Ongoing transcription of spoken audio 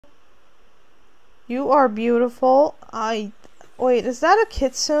You are beautiful. Wait, is that a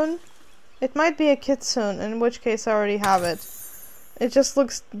kitsune? It might be a kitsune, in which case I already have it. It just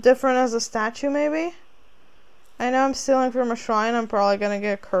looks different as a statue, maybe? I know I'm stealing from a shrine. I'm probably gonna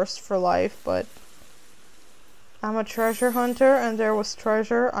get cursed for life, but I'm a treasure hunter, and there was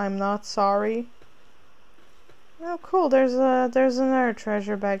treasure. I'm not sorry. Oh, cool. There's another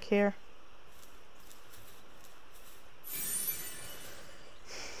treasure back here.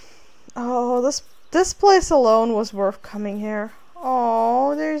 Oh, this place alone was worth coming here.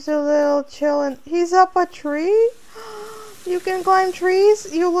 Oh, there's a little chillin'. He's up a tree? You can climb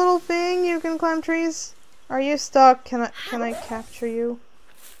trees, you little thing. You can climb trees. Are you stuck? Can I capture you?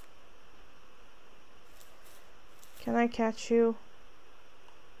 Can I catch you?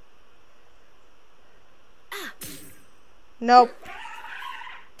 Nope.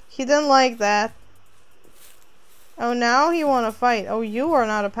 He didn't like that. Oh, now you want to fight. Oh, you are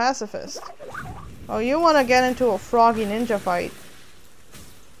not a pacifist. Oh, you want to get into a froggy ninja fight.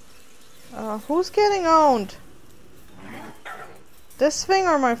 Who's getting owned? This thing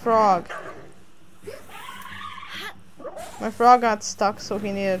or my frog? My frog got stuck, so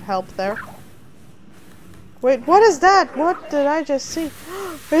he needed help there. Wait, what is that? What did I just see?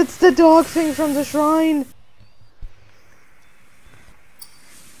 It's the dog thing from the shrine!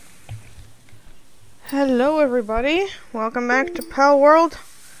 Hello everybody, welcome back to Pal World.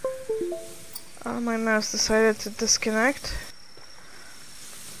 My mouse decided to disconnect.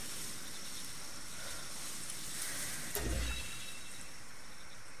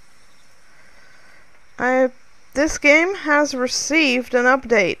 This game has received an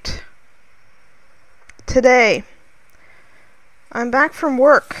update today. I'm back from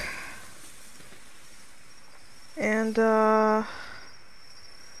work. And well,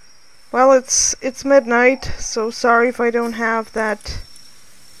 it's midnight, so sorry if I don't have that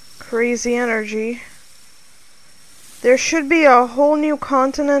crazy energy. There should be a whole new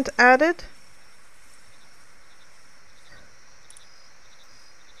continent added.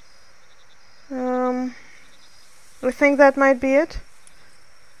 I think that might be it.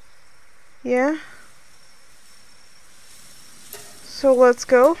 Yeah. So let's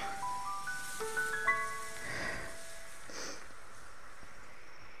go.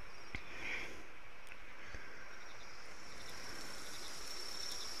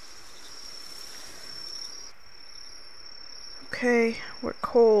 Okay, we're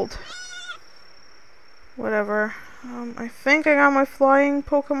cold. Whatever. I think I got my flying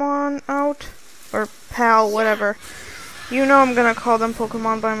Pokemon out. Or pal, whatever. You know I'm gonna call them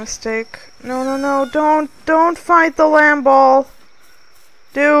Pokemon by mistake. No, don't fight the lamb ball.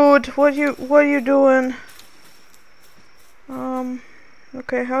 Dude, what are you doing?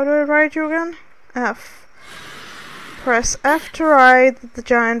 Okay, how do I ride you again? F. Press F to ride the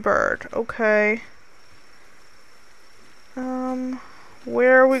giant bird. Okay.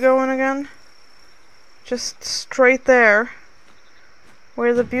 Where are we going again? Just straight there.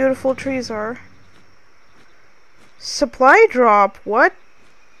 Where the beautiful trees are. Supply drop? What?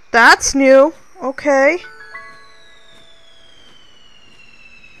 That's new. Okay.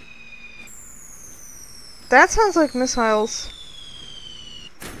 That sounds like missiles.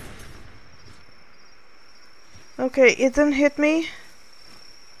 Okay, it didn't hit me.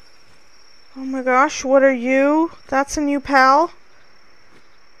 Oh my gosh, what are you? That's a new pal.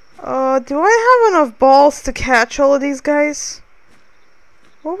 Do I have enough balls to catch all of these guys?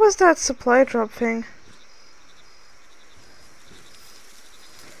 What was that supply drop thing?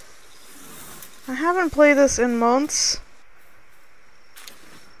 I haven't played this in months.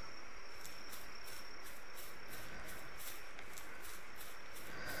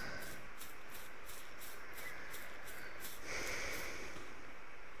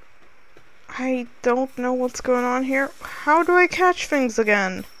 I don't know what's going on here. How do I catch things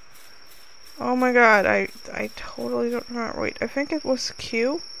again? Oh my god, I totally don't know. Wait, I think it was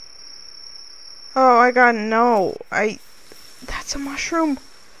Q. Oh, I got no. That's a mushroom.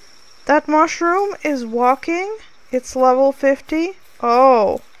 That mushroom is walking. It's level 50.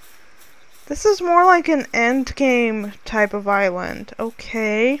 Oh. This is more like an end game type of island.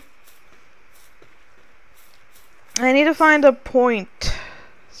 Okay. I need to find a point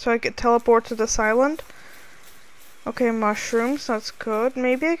so I could teleport to this island. Okay, mushrooms, that's good.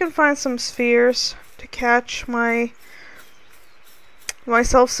 Maybe I can find some spheres to catch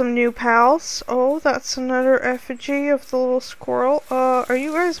myself some new pals. Oh, that's another effigy of the little squirrel. Are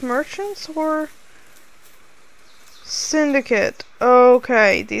you guys merchants or syndicate?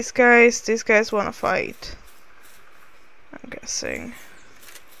 Okay, these guys want to fight, I'm guessing.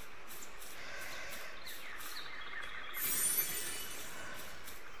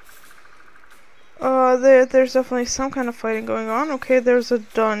 There's definitely some kind of fighting going on. Okay, there's a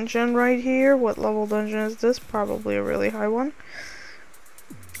dungeon right here. What level dungeon is this? Probably a really high one.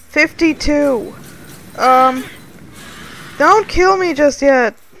 52. Don't kill me just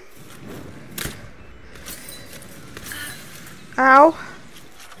yet. Ow.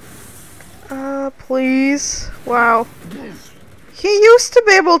 Please. Wow. He used to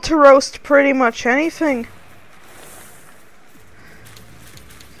be able to roast pretty much anything.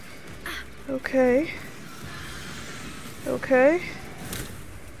 Okay. Okay.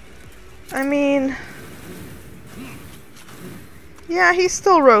 I mean... yeah, he's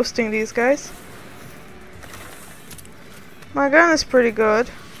still roasting these guys. My gun is pretty good.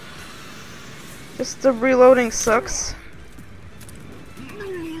 Just the reloading sucks.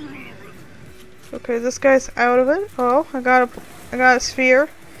 Okay, this guy's out of it. Oh, I got a sphere.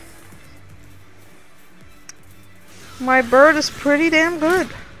 My bird is pretty damn good.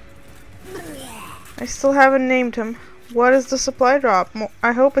 I still haven't named him. What is the supply drop?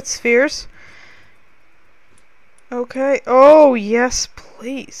 I hope it's spheres. Okay. Oh, yes,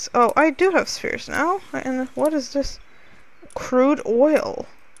 please. Oh, I do have spheres now. And what is this? Crude oil.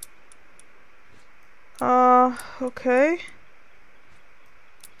 Okay.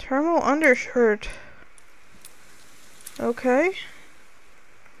 Thermal undershirt. Okay.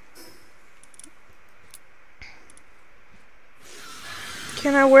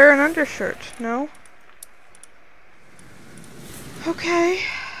 Can I wear an undershirt? No? Okay.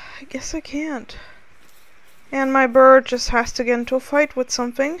 I guess I can't. And my bird just has to get into a fight with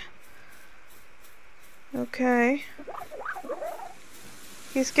something. Okay.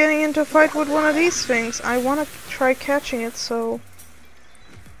 He's getting into a fight with one of these things. I want to try catching it, so...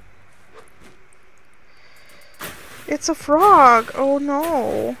 it's a frog! Oh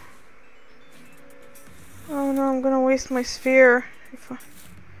no! Oh no, I'm gonna waste my sphere.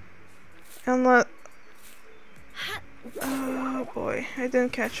 And let... oh boy, I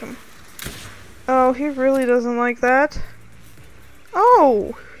didn't catch him. Oh, he really doesn't like that.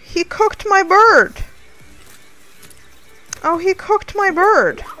 Oh! He cooked my bird! Oh, he cooked my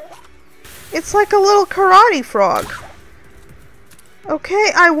bird! It's like a little karate frog.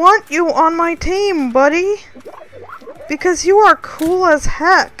 Okay, I want you on my team, buddy! Because you are cool as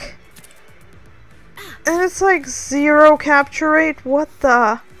heck! And it's like 0 capture rate, what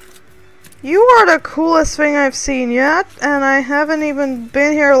the... you are the coolest thing I've seen yet, and I haven't even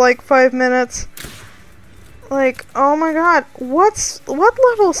been here like 5 minutes. Like, oh my god, what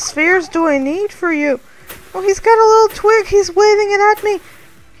level spheres do I need for you? Oh, he's got a little twig, he's waving it at me.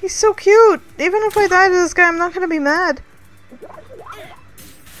 He's so cute. Even if I die to this guy, I'm not gonna be mad.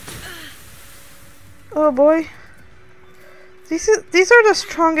 Oh boy. These are the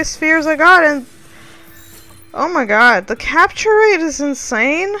strongest spheres I got, and... oh my god, the capture rate is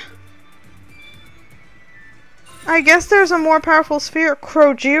insane. I guess there's a more powerful sphere.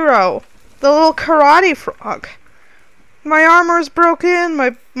 Krojiro. The little karate frog. My armor is broken.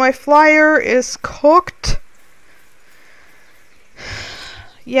 My flyer is cooked.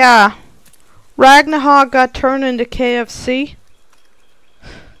 Yeah. Ragnarok got turned into KFC.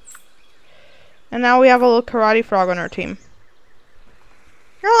 And now we have a little karate frog on our team.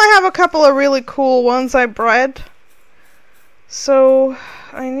 Now I have a couple of really cool ones I bred. So,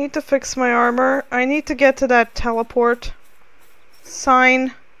 I need to fix my armor. I need to get to that teleport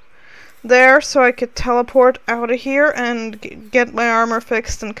sign there so I could teleport out of here and get my armor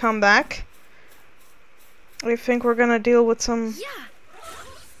fixed and come back. I think we're gonna deal with some...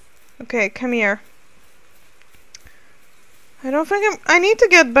 okay, come here. I need to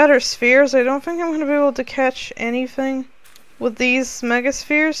get better spheres. I don't think I'm gonna be able to catch anything with these mega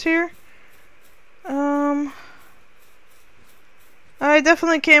spheres here. I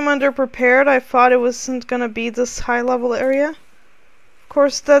definitely came underprepared. I thought it wasn't gonna be this high level area. Of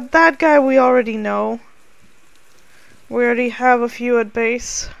course, that guy we already know. We already have a few at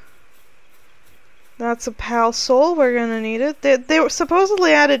base. That's a pal soul. We're gonna need it. They were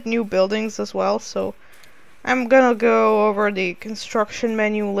supposedly added new buildings as well, so I'm gonna go over the construction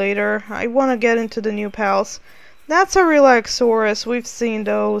menu later. I want to get into the new pals. That's a Relaxaurus. We've seen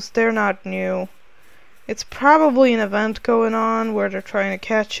those. They're not new. It's probably an event going on where they're trying to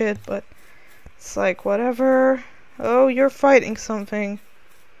catch it, but it's like, whatever. Oh, you're fighting something.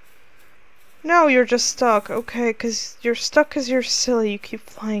 No, you're just stuck. Okay, because you're stuck because you're silly. You keep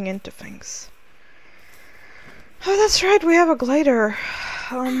flying into things. Oh, that's right. We have a glider.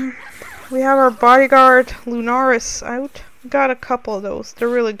 We have our bodyguard, Lunaris, out. Got a couple of those. They're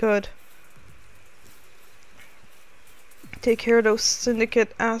really good. Take care of those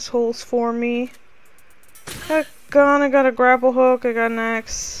syndicate assholes for me. Got a gun, I got a grapple hook, I got an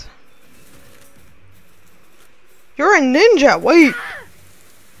axe. You're a ninja! Wait!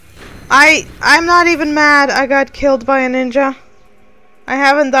 I'm not even mad I got killed by a ninja. I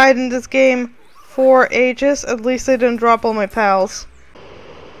haven't died in this game for ages. At least I didn't drop all my pals.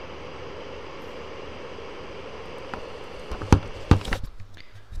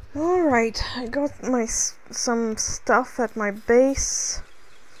 Alright, I got some stuff at my base.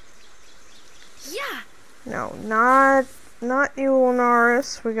 Yeah. No, not you,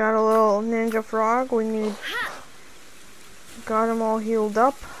 Lunaris. We got a little ninja frog. Got him all healed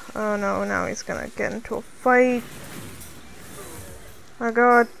up. Oh no, now he's gonna get into a fight. I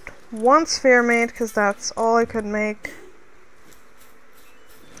got one sphere made because that's all I could make.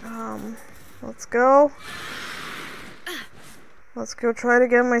 Let's go. Let's go try to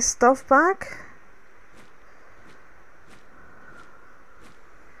get my stuff back.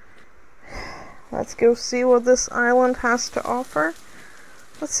 Let's go see what this island has to offer.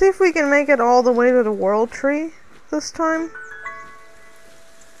 Let's see if we can make it all the way to the World Tree this time.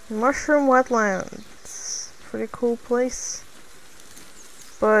 Mushroom Wetlands. Pretty cool place.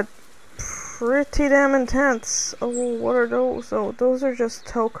 But pretty damn intense. Oh, what are those? Oh, those are just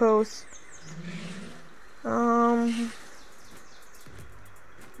tokos.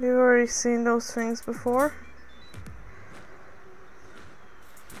 We've already seen those things before.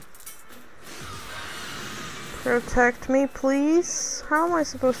 Protect me, please. How am I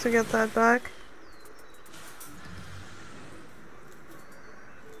supposed to get that back?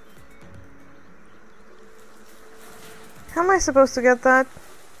 How am I supposed to get that?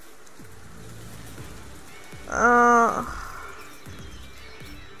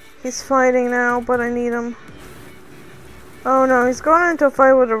 He's fighting now, but I need him. Oh no, he's going into a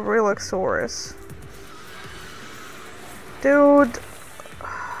fight with a Relaxaurus. Dude.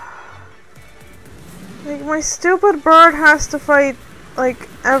 Like, my stupid bird has to fight, like,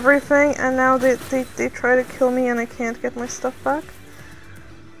 everything, and now they try to kill me and I can't get my stuff back.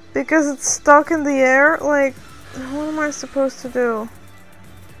 Because it's stuck in the air, like, what am I supposed to do?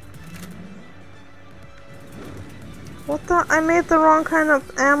 What the? I made the wrong kind of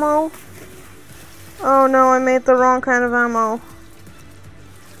ammo. Oh no, I made the wrong kind of ammo.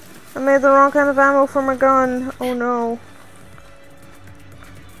 I made the wrong kind of ammo for my gun. Oh no.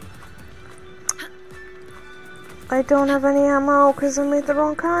 I don't have any ammo because I made the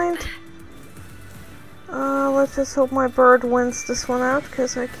wrong kind. Let's just hope my bird wins this one out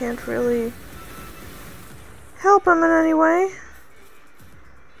because I can't really help him in any way.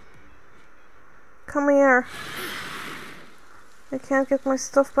 Come here. I can't get my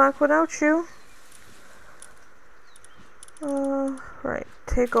stuff back without you. Right,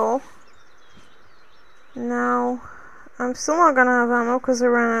 take all. Now, I'm still not gonna have ammo because I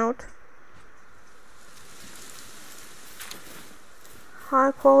ran out.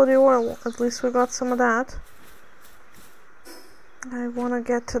 High quality oil, at least we got some of that. I want to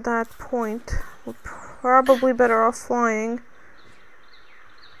get to that point. We're probably better off flying.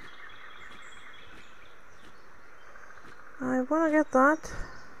 I want to get that.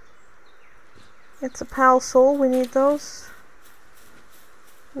 It's a pal soul, we need those.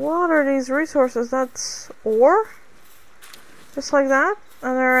 What are these resources? That's ore? Just like that?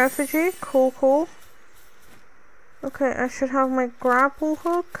 Another effigy? Cool, cool. Okay, I should have my grapple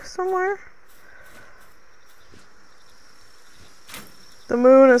hook somewhere. The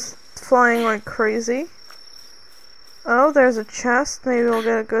moon is flying like crazy. Oh, there's a chest. Maybe we'll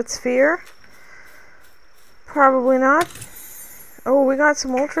get a good sphere. Probably not. Oh, we got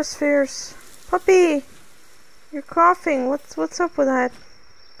some ultra spheres. Puppy! You're coughing. What's up with that?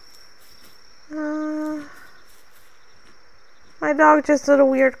 My dog just did a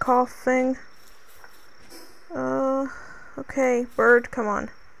weird cough thing. Okay, bird, come on.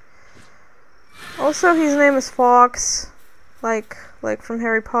 Also, his name is Fox. Like from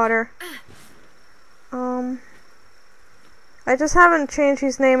Harry Potter. I just haven't changed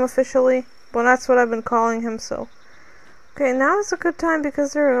his name officially, but that's what I've been calling him, so. Okay, now is a good time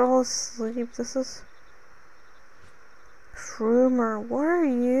because they're all asleep. This is... Shroomer, what are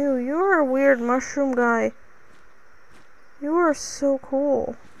you? You're a weird mushroom guy. You are so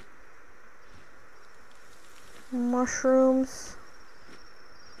cool. Mushrooms.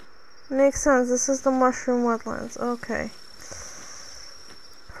 Makes sense, this is the mushroom wetlands. Okay.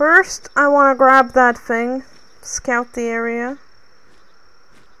 First, I want to grab that thing. Scout the area.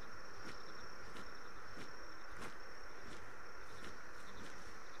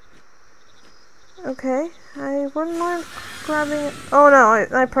 Okay, I wouldn't mind grabbing it. Oh no,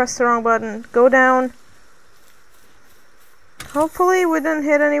 I pressed the wrong button. Go down. Hopefully we didn't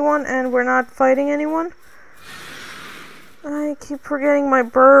hit anyone and we're not fighting anyone. I keep forgetting my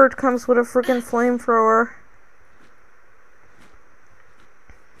bird comes with a freaking flamethrower.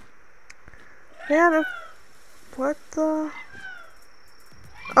 Yeah, what the?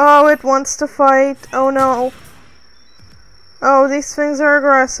 Oh, it wants to fight. Oh no. Oh, these things are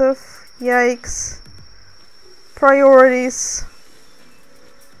aggressive. Yikes. Priorities.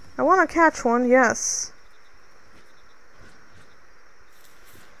 I want to catch one, yes.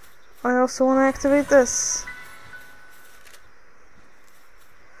 I also want to activate this.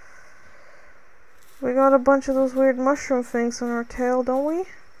 We got a bunch of those weird mushroom things on our tail, don't we?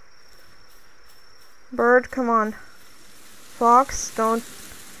 Bird, come on. Fox, don't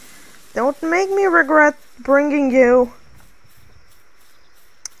make me regret bringing you.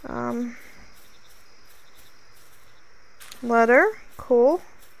 Letter, cool.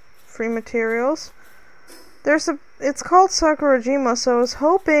 Free materials. It's called Sakurajima, so I was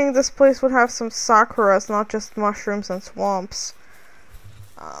hoping this place would have some sakuras, not just mushrooms and swamps.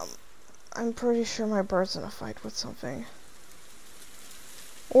 I'm pretty sure my bird's in a fight with something.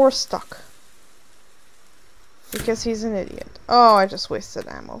 Or stuck. Because he's an idiot. Oh, I just wasted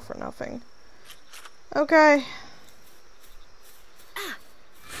ammo for nothing. Okay.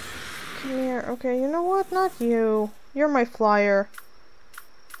 Come here. Okay, you know what? Not you. You're my flyer.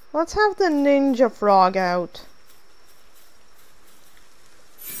 Let's have the ninja frog out.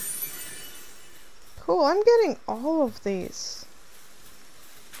 Cool, I'm getting all of these.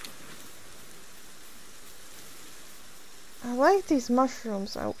 I like these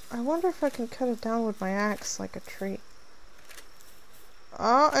mushrooms. I wonder if I can cut it down with my axe like a tree.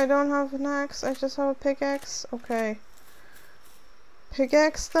 Oh, I don't have an axe. I just have a pickaxe. Okay.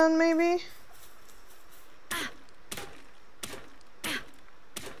 Pickaxe then, maybe?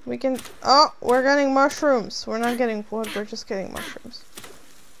 We can... Oh, we're getting mushrooms. We're not getting wood, we're just getting mushrooms.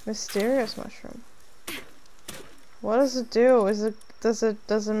 Mysterious mushroom. What does it do? Does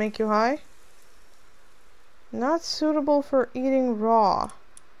it make you high? Not suitable for eating raw.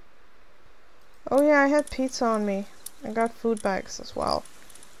 Oh yeah, I had pizza on me. I got food bags as well.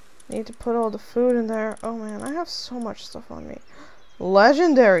 Need to put all the food in there. Oh man, I have so much stuff on me.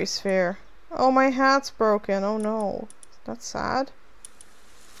 Legendary sphere. Oh, my hat's broken. Oh no. That's sad.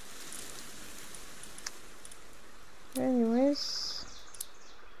 Anyways.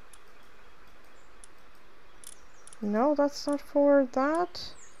 No, that's not for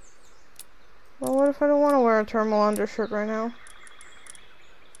that. Well, what if I don't want to wear a thermal undershirt right now?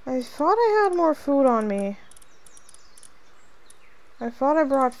 I thought I had more food on me. I thought I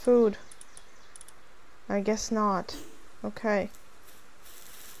brought food. I guess not. Okay.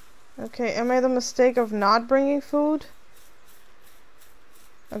 Okay, I made the mistake of not bringing food.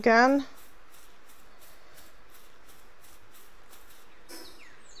 Again.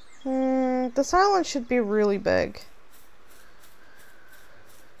 This island should be really big.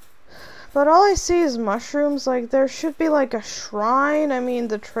 But all I see is mushrooms. Like, there should be like a shrine. I mean,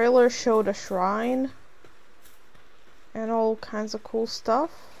 the trailer showed a shrine. And all kinds of cool stuff.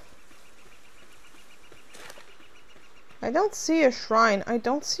 I don't see a shrine. I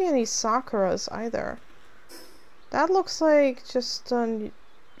don't see any sakuras either. That looks like just I don't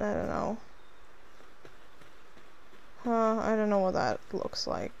know. I don't know what that looks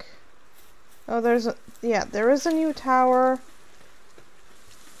like. Oh, yeah, there is a new tower.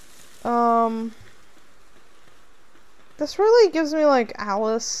 This really gives me like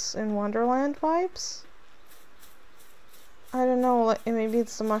Alice in Wonderland vibes. I don't know, like maybe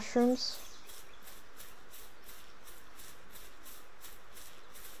it's the mushrooms.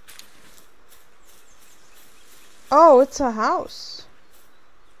 Oh, it's a house.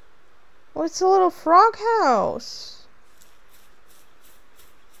 Oh, it's a little frog house.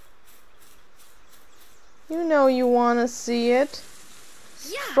 You know you wanna see it.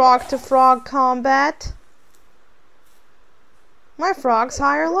 Yeah. Frog to frog combat. My frog's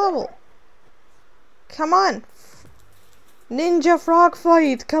higher level. Come on. Ninja frog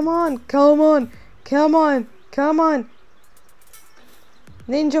fight. Come on. Come on. Come on. Come on.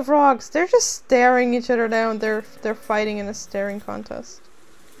 Ninja frogs. They're just staring each other down. They're fighting in a staring contest.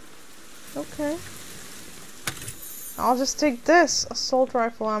 Okay. I'll just take this. Assault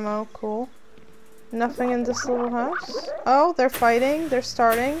rifle ammo. Cool. Nothing in this little house. Oh, they're fighting. They're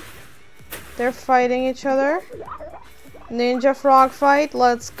starting. They're fighting each other. Ninja frog fight.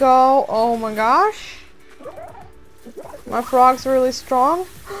 Let's go. Oh my gosh. My frog's really strong.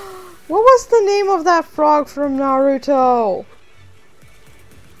 What was the name of that frog from Naruto?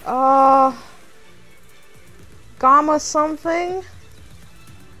 Gamma something?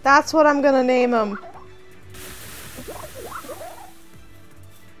 That's what I'm gonna name him.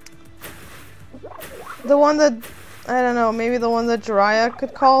 The one that, I don't know, maybe the one that Jiraiya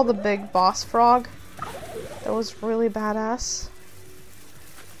could call the big boss frog. That was really badass.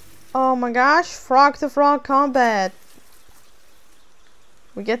 Oh my gosh, frog to frog combat.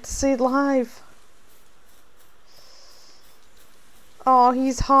 We get to see it live. Oh,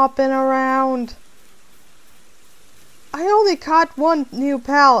 he's hopping around. I only caught one new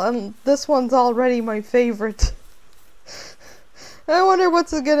pal, and this one's already my favorite. I wonder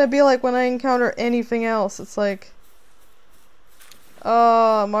what's it gonna be like when I encounter anything else. It's like,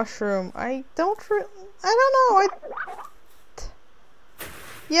 mushroom. I don't know.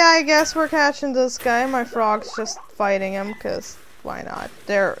 Yeah, I guess we're catching this guy. My frog's just fighting him, cause why not?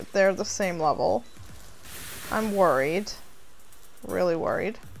 They're the same level. I'm worried. Really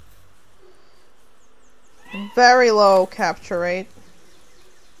worried. Very low capture rate.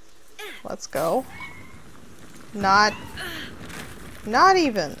 Let's go. Not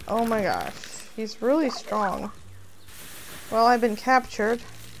even. Oh my gosh. He's really strong. Well, I've been captured.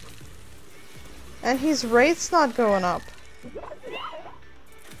 And his rate's not going up.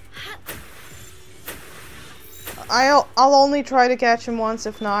 I'll only try to catch him once.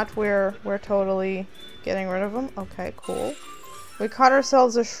 If not, we're totally getting rid of him. Okay, cool. We caught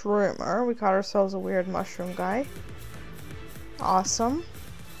ourselves a shroomer. We caught ourselves a weird mushroom guy. Awesome.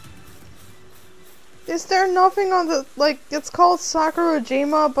 Is there nothing on the, like, it's called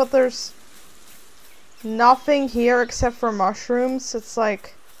Sakurajima, but there's nothing here except for mushrooms? It's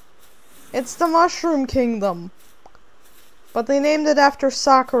like, it's the Mushroom Kingdom. But they named it after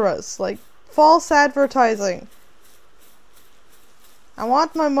sakuras. Like, false advertising. I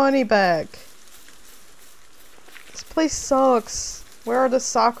want my money back. This place sucks. Where are the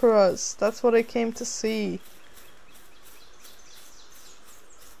sakuras? That's what I came to see.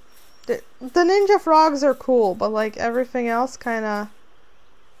 The ninja frogs are cool, but like everything else kinda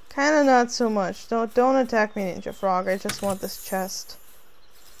not so much. Don't attack me, ninja frog. I just want this chest.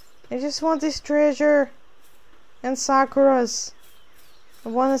 I just want this treasure and sakuras. I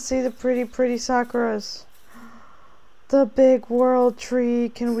want to see the pretty sakuras. The big world tree.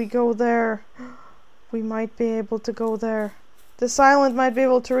 Can we go there? We might be able to go there. This island might be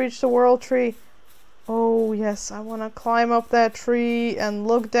able to reach the world tree. Oh yes, I want to climb up that tree and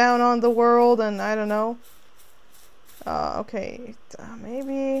look down on the world, and I don't know. Okay,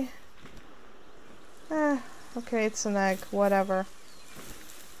 maybe. Okay, it's an egg. Whatever.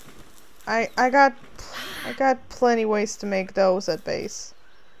 I got plenty ways to make those at base.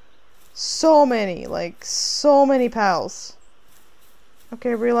 So many, like so many pals.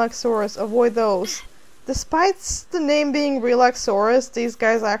 Okay, Relaxaurus, avoid those. Despite the name being Relaxaurus, these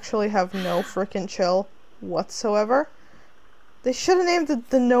guys actually have no freaking chill whatsoever. They should have named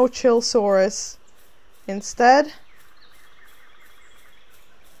it the No Chill Saurus instead.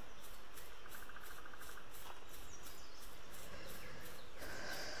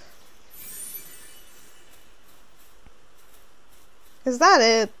 Is that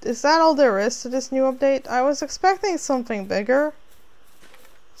it? Is that all there is to this new update? I was expecting something bigger.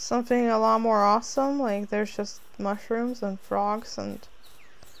 Something a lot more awesome. Like, there's just mushrooms and frogs and...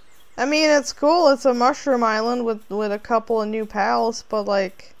 I mean, it's cool. It's a mushroom island with a couple of new pals, but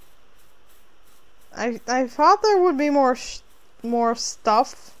like... I thought there would be more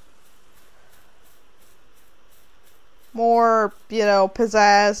stuff. More, you know,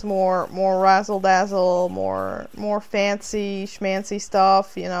 pizzazz, more razzle-dazzle, more fancy schmancy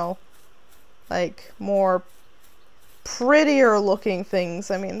stuff, you know. Like, more prettier looking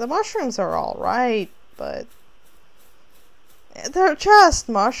things. I mean, the mushrooms are alright, but they're just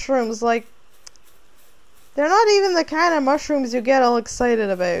mushrooms. Like, they're not even the kind of mushrooms you get all excited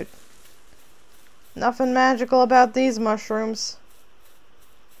about. Nothing magical about these mushrooms.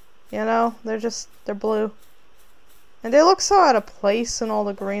 You know, they're blue. And they look so out of place in all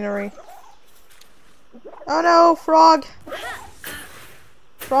the greenery. Oh no, frog!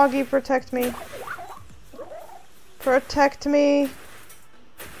 Froggy, protect me. Protect me.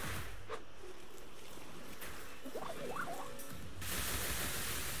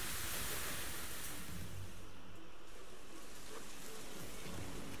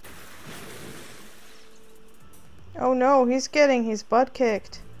 Oh no, he's getting his butt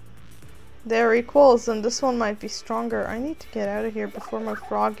kicked. They're equals, and this one might be stronger. I need to get out of here before my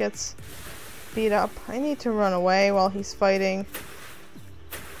frog gets beat up. I need to run away while he's fighting.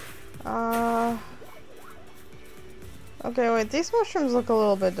 Okay, wait, these mushrooms look a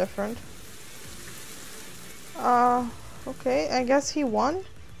little bit different. Okay, I guess he won?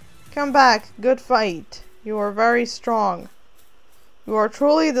 Come back, good fight. You are very strong. You are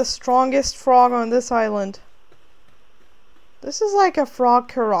truly the strongest frog on this island. This is like a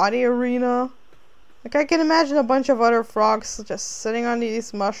frog karate arena. Like, I can imagine a bunch of other frogs just sitting on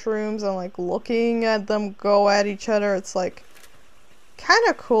these mushrooms and like looking at them go at each other. It's like kind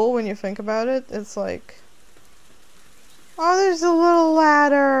of cool when you think about it. It's like, oh, there's a little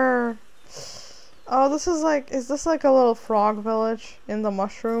ladder. Oh, this is like, is this like a little frog village in the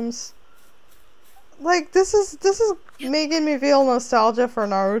mushrooms? Like, this is making me feel nostalgia for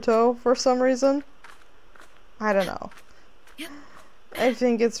Naruto for some reason. I don't know. I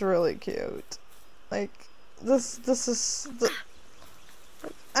think it's really cute. Like, this is...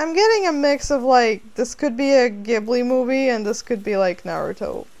 I'm getting a mix of, like, this could be a Ghibli movie, and this could be, like,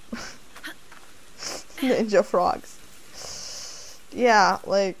 Naruto. Ninja frogs. Yeah,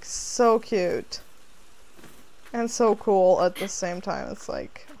 like, so cute. And so cool at the same time. It's,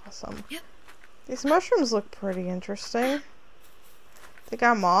 like, awesome. These mushrooms look pretty interesting. They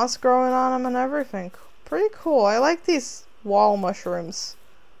got moss growing on them and everything. Pretty cool. I like these wall mushrooms.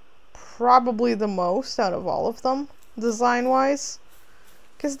 Probably the most out of all of them, design-wise.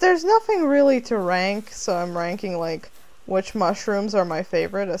 Because there's nothing really to rank, so I'm ranking, like, which mushrooms are my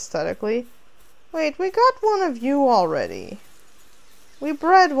favorite aesthetically. Wait, we got one of you already. We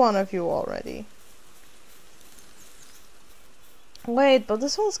bred one of you already. Wait, but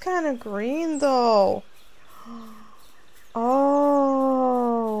this one's kind of green, though.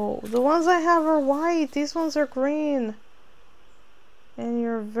 Oh, the ones I have are white. These ones are green. And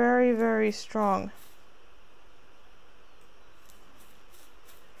you're very, very strong.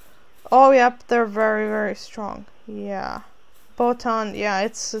 Oh, yep, they're very, very strong. Yeah. Botan, yeah,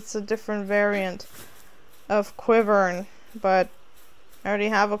 it's a different variant of Quivern, but I already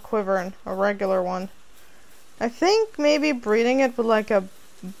have a Quivern, a regular one. I think maybe breeding it with like a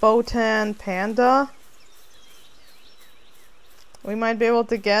Botan Panda, we might be able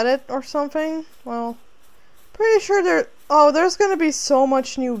to get it or something. Well, pretty sure there's gonna be so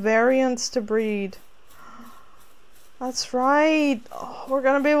much new variants to breed. That's right. Oh, we're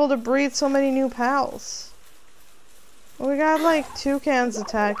gonna be able to breed so many new pals. We got like toucans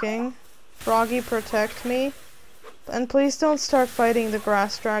attacking. Froggy, protect me. And please don't start fighting the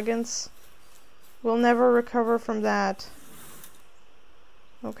grass dragons. We'll never recover from that.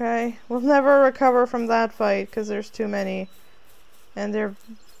 Okay? We'll never recover from that fight because there's too many. And they're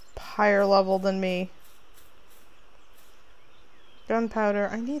higher level than me. Gunpowder.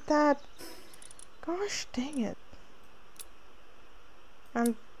 I need that. Gosh dang it.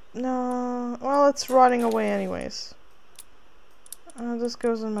 No, well, it's rotting away anyways. This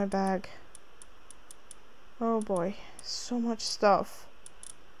goes in my bag. Oh boy, so much stuff.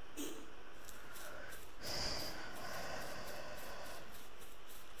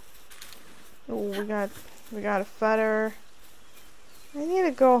 Oh, we got a feather. I need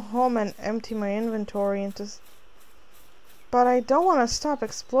to go home and empty my inventory into... But I don't want to stop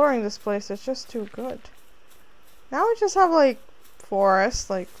exploring this place, it's just too good. Now we just have like forest,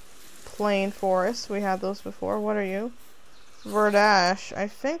 like plain forest. We had those before. What are you? Verdash. I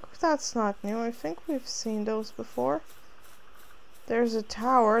think that's not new. I think we've seen those before. There's a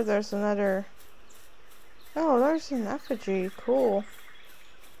tower. There's another... Oh, there's an effigy. Cool.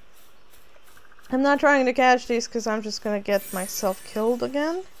 I'm not trying to catch these because I'm just gonna get myself killed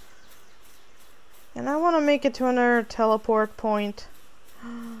again. And I want to make it to another teleport point.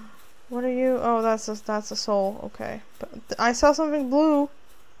 What are you? Oh, that's a soul. Okay, but I saw something blue.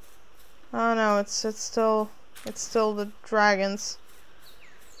 Oh no, it's still the dragons.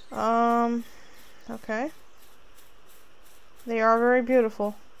 Okay. They are very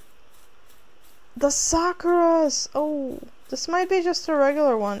beautiful. The Sakuras! Oh, this might be just a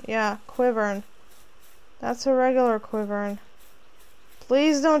regular one. Yeah, Quivern. That's a regular Quivern.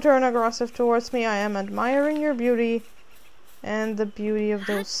 Please don't turn aggressive towards me. I am admiring your beauty. And the beauty of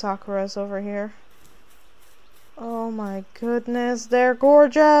those Sakuras over here. Oh my goodness, they're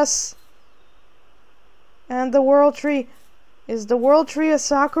gorgeous! And the World Tree. Is the World Tree a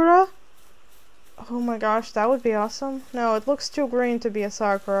Sakura? Oh my gosh, that would be awesome. No, it looks too green to be a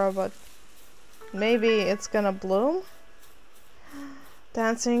Sakura, but maybe it's gonna bloom?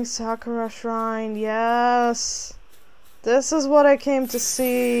 Dancing Sakura Shrine, yes! This is what I came to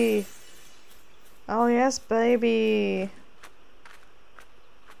see! Oh yes, baby!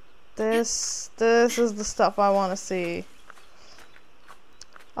 This is the stuff I want to see.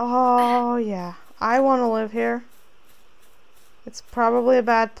 Oh yeah, I want to live here. It's probably a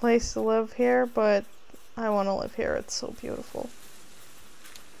bad place to live here, but I want to live here. It's so beautiful.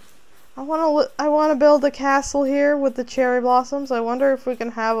 I want to build a castle here with the cherry blossoms. I wonder if we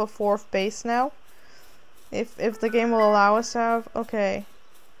can have a fourth base now. If the game will allow us to have. Okay.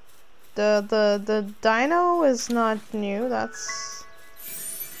 The dino is not new. That's...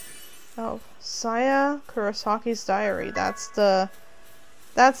 Oh, Saya Kurasaki's diary. That's the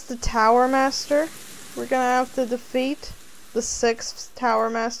Tower Master we're gonna have to defeat. the 6th Tower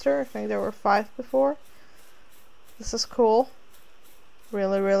Master. I think there were 5 before. This is cool.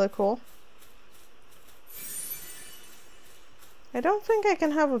 Really, really cool. I don't think I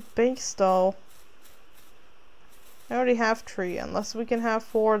can have a base though. I already have 3. Unless we can have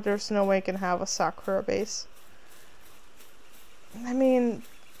 4, there's no way I can have a Sakura base. I mean,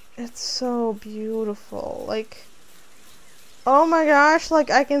 it's so beautiful. Like, oh my gosh, like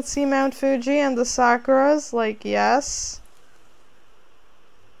I can see Mount Fuji and the Sakuras, like yes.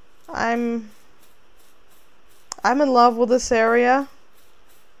 I'm in love with this area.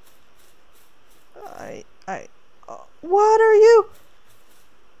 What are you?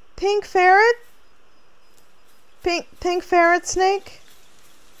 Pink ferret? Pink ferret snake?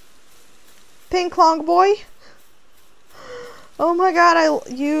 Pink long boy? Oh my god,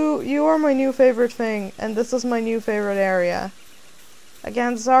 you are my new favorite thing, and this is my new favorite area.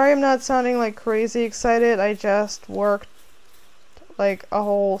 Again, sorry I'm not sounding like crazy excited. I just worked like a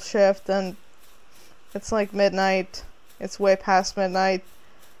whole shift and it's like midnight. It's way past midnight.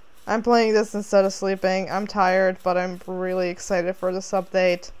 I'm playing this instead of sleeping. I'm tired, but I'm really excited for this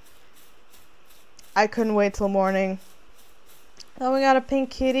update. I couldn't wait till morning. Oh, we got a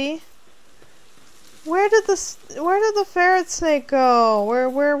pink kitty. Where did the ferret snake go?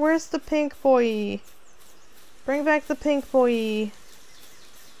 Where's the pink boy? Bring back the pink boy.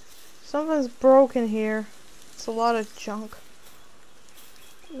 Something's broken here. It's a lot of junk.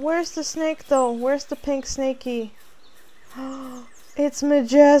 Where's the snake though? Where's the pink snakey? It's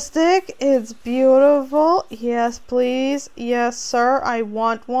majestic. It's beautiful. Yes, please. Yes, sir. I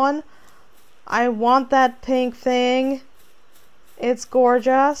want one. I want that pink thing. It's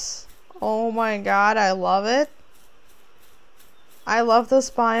gorgeous. Oh my god, I love it. I love this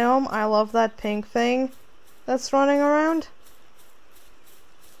biome. I love that pink thing that's running around.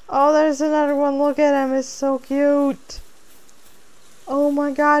 Oh, there's another one. Look at him. It's so cute. Oh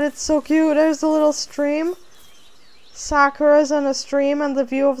my god, it's so cute. There's a little stream. Sakuras and a stream and the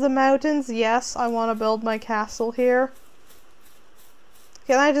view of the mountains. Yes, I want to build my castle here.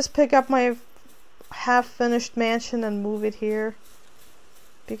 Can I just pick up my half-finished mansion and move it here?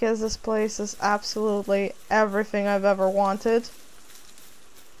 Because this place is absolutely everything I've ever wanted.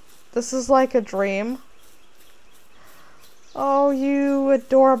 This is like a dream. Oh, you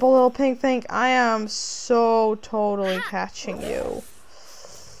adorable little pink thing. I am so totally catching you.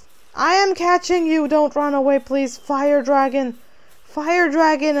 I am catching you. Don't run away, please. Fire dragon. Fire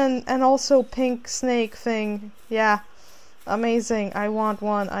dragon and also pink snake thing. Yeah. Amazing. I want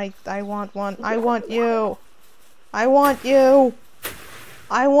one. I want one. I want you. I want you.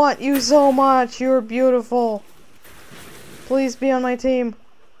 I want you so much. You're beautiful. Please be on my team.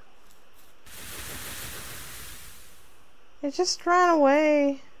 It just ran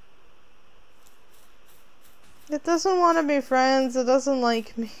away. It doesn't want to be friends. It doesn't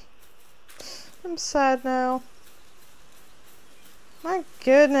like me. I'm sad now. My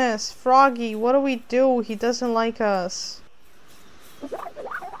goodness, Froggy, what do we do? He doesn't like us.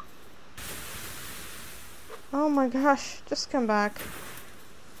 Oh my gosh, just come back.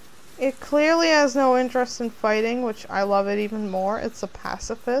 It clearly has no interest in fighting, which I love it even more. It's a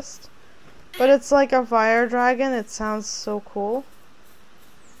pacifist. But it's like a fire dragon. It sounds so cool.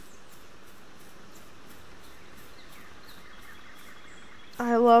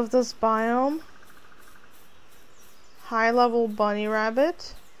 I love this biome. High level bunny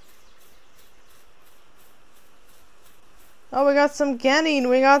rabbit. Oh, we got some Genin.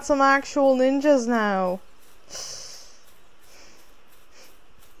 We got some actual ninjas now.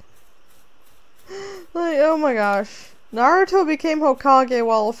 Like, oh my gosh. Naruto became Hokage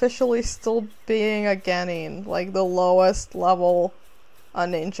while officially still being a Genin. Like the lowest level a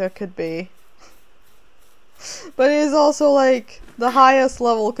ninja could be. But he's also like the highest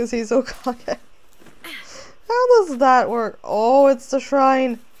level because he's Hokage. How does that work? Oh, it's the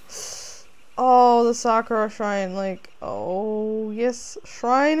shrine. Oh, the Sakura shrine. Like, oh, yes.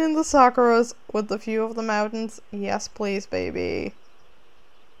 Shrine in the Sakuras with the view of the mountains. Yes, please, baby.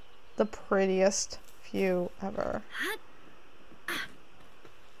 The prettiest view ever.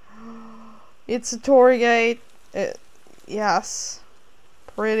 It's a torii gate. Yes.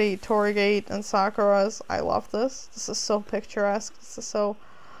 Pretty torii gate and Sakuras. I love this. This is so picturesque. This is so...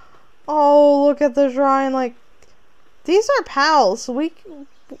 Oh, look at the shrine. Like, these are pals.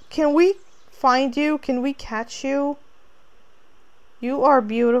 Can we find you? Can we catch you? You are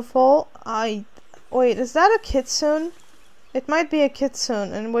beautiful. Wait, is that a kitsune? It might be a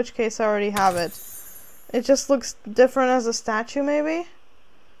kitsune, in which case I already have it. It just looks different as a statue, maybe?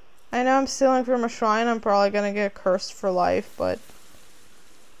 I know I'm stealing from a shrine. I'm probably gonna get cursed for life, but...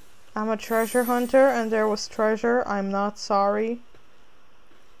 I'm a treasure hunter, and there was treasure. I'm not sorry.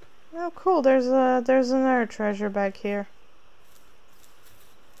 Oh, cool. There's another treasure back here.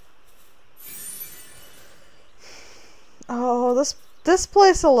 Oh, this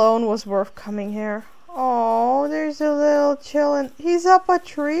place alone was worth coming here. Oh, there's a little chillin'. He's up a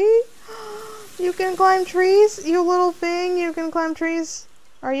tree? You can climb trees? You little thing, you can climb trees?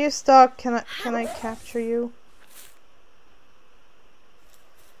 Are you stuck? Can I capture you?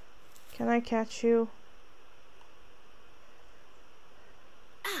 Can I catch you?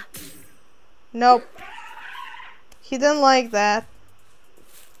 Nope. He didn't like that.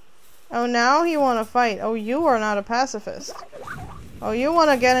 Oh, now you want to fight. Oh, you are not a pacifist. Oh, you want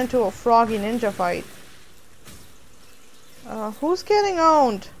to get into a froggy ninja fight. Who's getting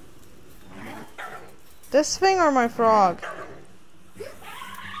owned? This thing or my frog?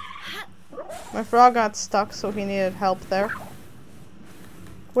 My frog got stuck, so he needed help there.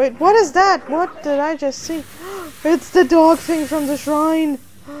 Wait, what is that? What did I just see? It's the dog thing from the shrine!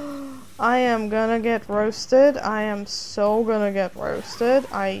 I am gonna get roasted. I am so gonna get roasted.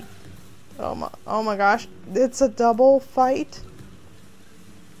 Oh my gosh. It's a double fight.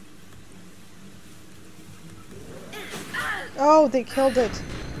 Oh, they killed it.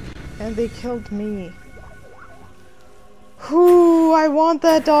 And they killed me. Whoo, I want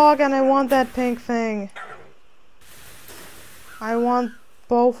that dog and I want that pink thing. I want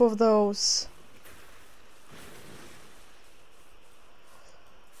both of those.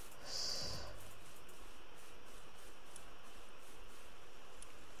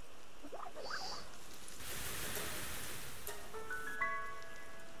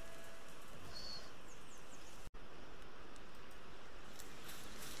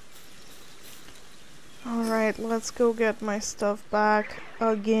 Alright, let's go get my stuff back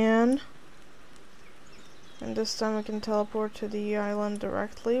again. And this time I can teleport to the island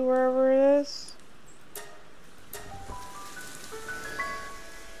directly, wherever it is.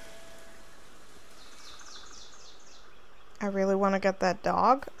 I really want to get that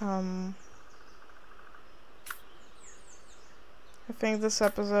dog. I think this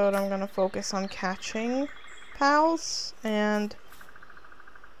episode I'm gonna focus on catching pals and...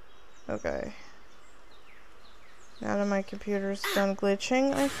 Okay. Now that my computer's done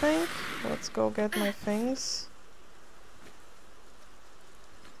glitching, I think. Let's go get my things.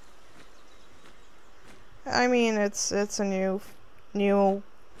 I mean, it's a new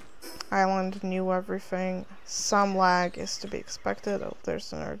island, new everything. Some lag is to be expected. Oh,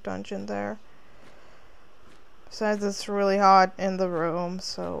 there's another dungeon there. Besides, it's really hot in the room,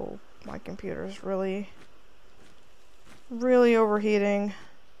 so my computer's really overheating.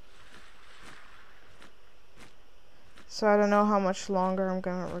 So I don't know how much longer I'm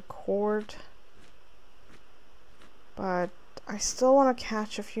gonna record, but I still want to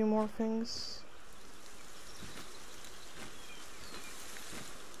catch a few more things.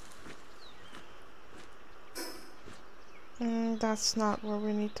 That's not where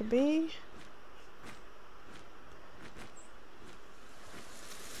we need to be.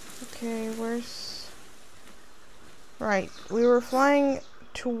 Okay, where's... Right, we were flying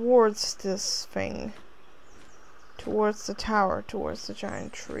towards this thing. Towards the tower, towards the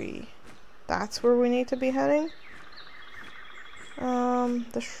giant tree. That's where we need to be heading.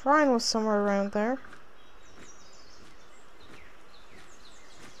 The shrine was somewhere around there.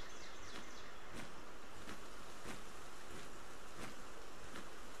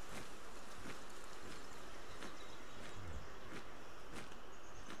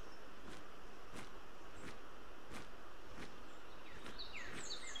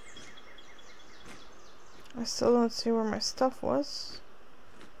 I still don't see where my stuff was.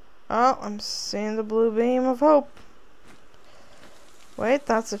 Oh, I'm seeing the blue beam of hope. Wait,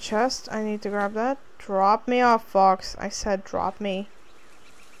 that's a chest. I need to grab that. Drop me off, Fox. I said drop me.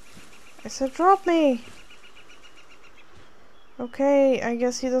 I said drop me. Okay, I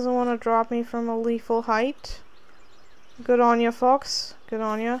guess he doesn't want to drop me from a lethal height. Good on ya, Fox. Good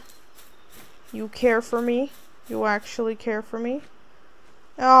on ya. You care for me. You actually care for me.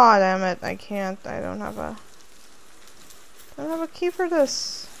 Oh, damn it. I can't. I don't have a key for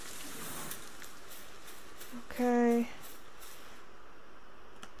this. Okay.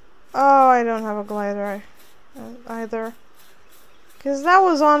 Oh, I don't have a glider either. Because that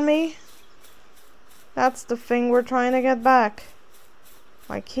was on me. That's the thing we're trying to get back.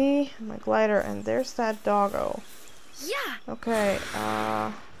 My key, my glider, and there's that doggo. Yeah. Okay,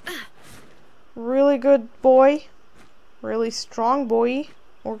 really good boy. Really strong boy.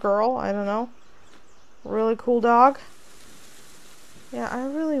 Or girl, I don't know. Really cool dog. Yeah, I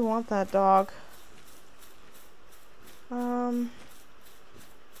really want that dog.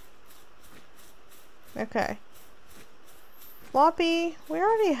 Okay. Floppy. We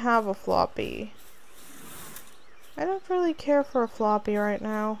already have a floppy. I don't really care for a floppy right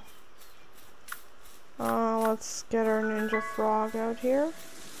now. Let's get our ninja frog out here.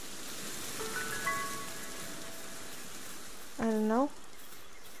 I don't know.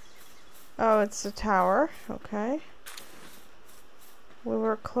 Oh, it's the tower. Okay. We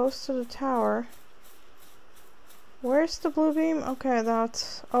were close to the tower. Where's the blue beam? Okay,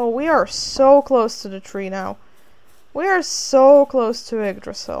 that's... Oh, we are so close to the tree now. We are so close to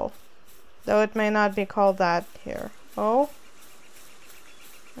Yggdrasil. Though it may not be called that here. Oh.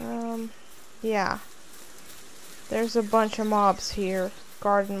 Yeah. There's a bunch of mobs here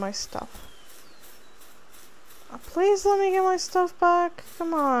guarding my stuff. Please let me get my stuff back.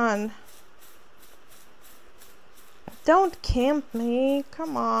 Come on. Don't camp me.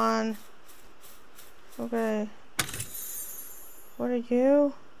 Come on. Okay. What are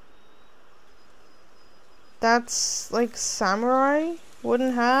you? That's like samurai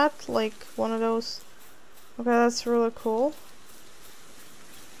wooden hat, like one of those. Okay, that's really cool.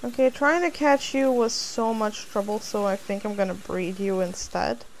 Okay, trying to catch you was so much trouble, so I think I'm gonna breed you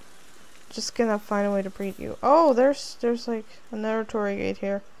instead. Just gonna find a way to breed you. Oh, there's like another torii gate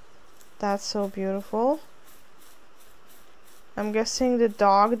here. That's so beautiful. I'm guessing the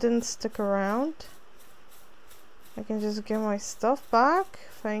dog didn't stick around. I can just get my stuff back.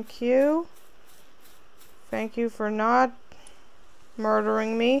 Thank you. Thank you for not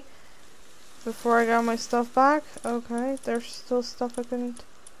murdering me before I got my stuff back. Okay, there's still stuff I couldn't...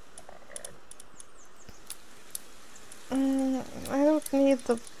 I don't need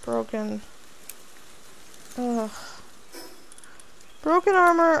the broken... Ugh. Broken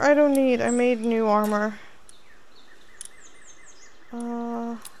armor, I don't need. I made new armor.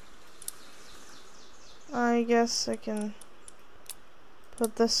 I guess I can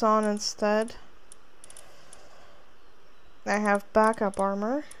put this on instead. I have backup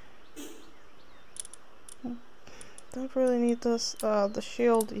armor. Don't really need this. The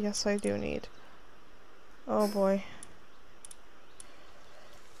shield, yes I do need. Oh boy.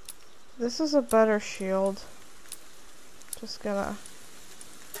 This is a better shield. Just gonna...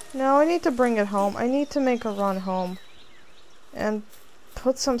 No, I need to bring it home. I need to make a run home. And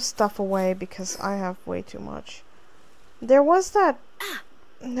put some stuff away because I have way too much. There was that...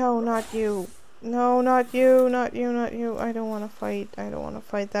 No, not you. No, not you, not you, not you. I don't want to fight. I don't want to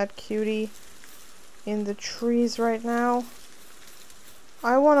fight that cutie in the trees right now.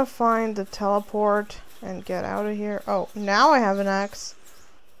 I want to find the teleport and get out of here. Oh, now I have an axe.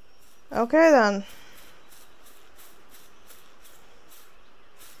 Okay then.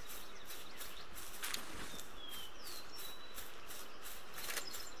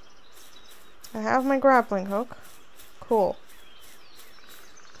 I have my grappling hook. Cool.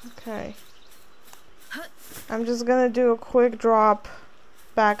 Okay. I'm just gonna do a quick drop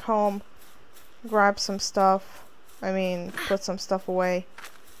back home. Grab some stuff. I mean, put some stuff away.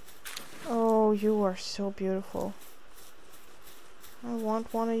 Oh, you are so beautiful. I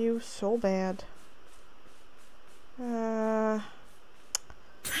want one of you so bad. From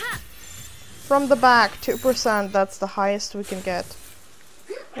the back, 2%. That's the highest we can get.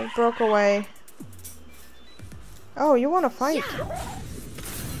 It broke away. Oh, you want to fight?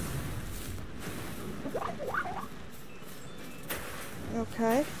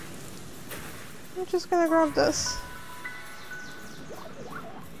 Okay. I'm just gonna grab this.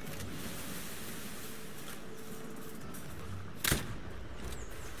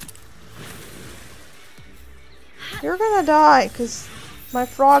 You're gonna die, because my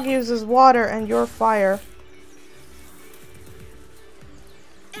frog uses water and you're fire.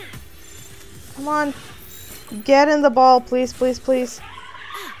 Come on. Get in the ball, please, please, please.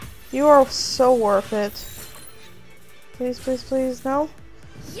 You are so worth it. Please, please, please, no?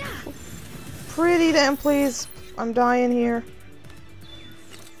 Pretty damn please. I'm dying here.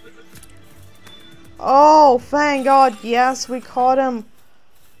 Oh, thank God. Yes, we caught him.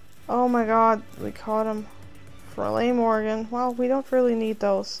 Oh my God, we caught him. Frale Morgan. Well, we don't really need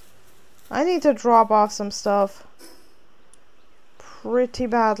those. I need to drop off some stuff. Pretty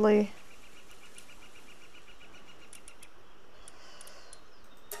badly.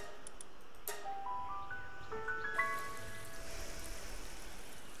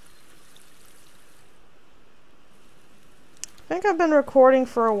 I think I've been recording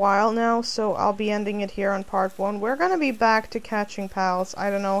for a while now, so I'll be ending it here on part 1. We're gonna be back to catching pals. I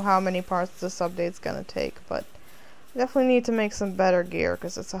don't know how many parts this update's gonna take, but I definitely need to make some better gear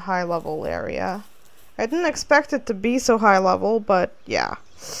because it's a high level area. I didn't expect it to be so high level, but yeah.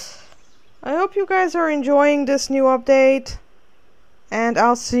 I hope you guys are enjoying this new update, and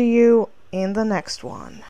I'll see you in the next one.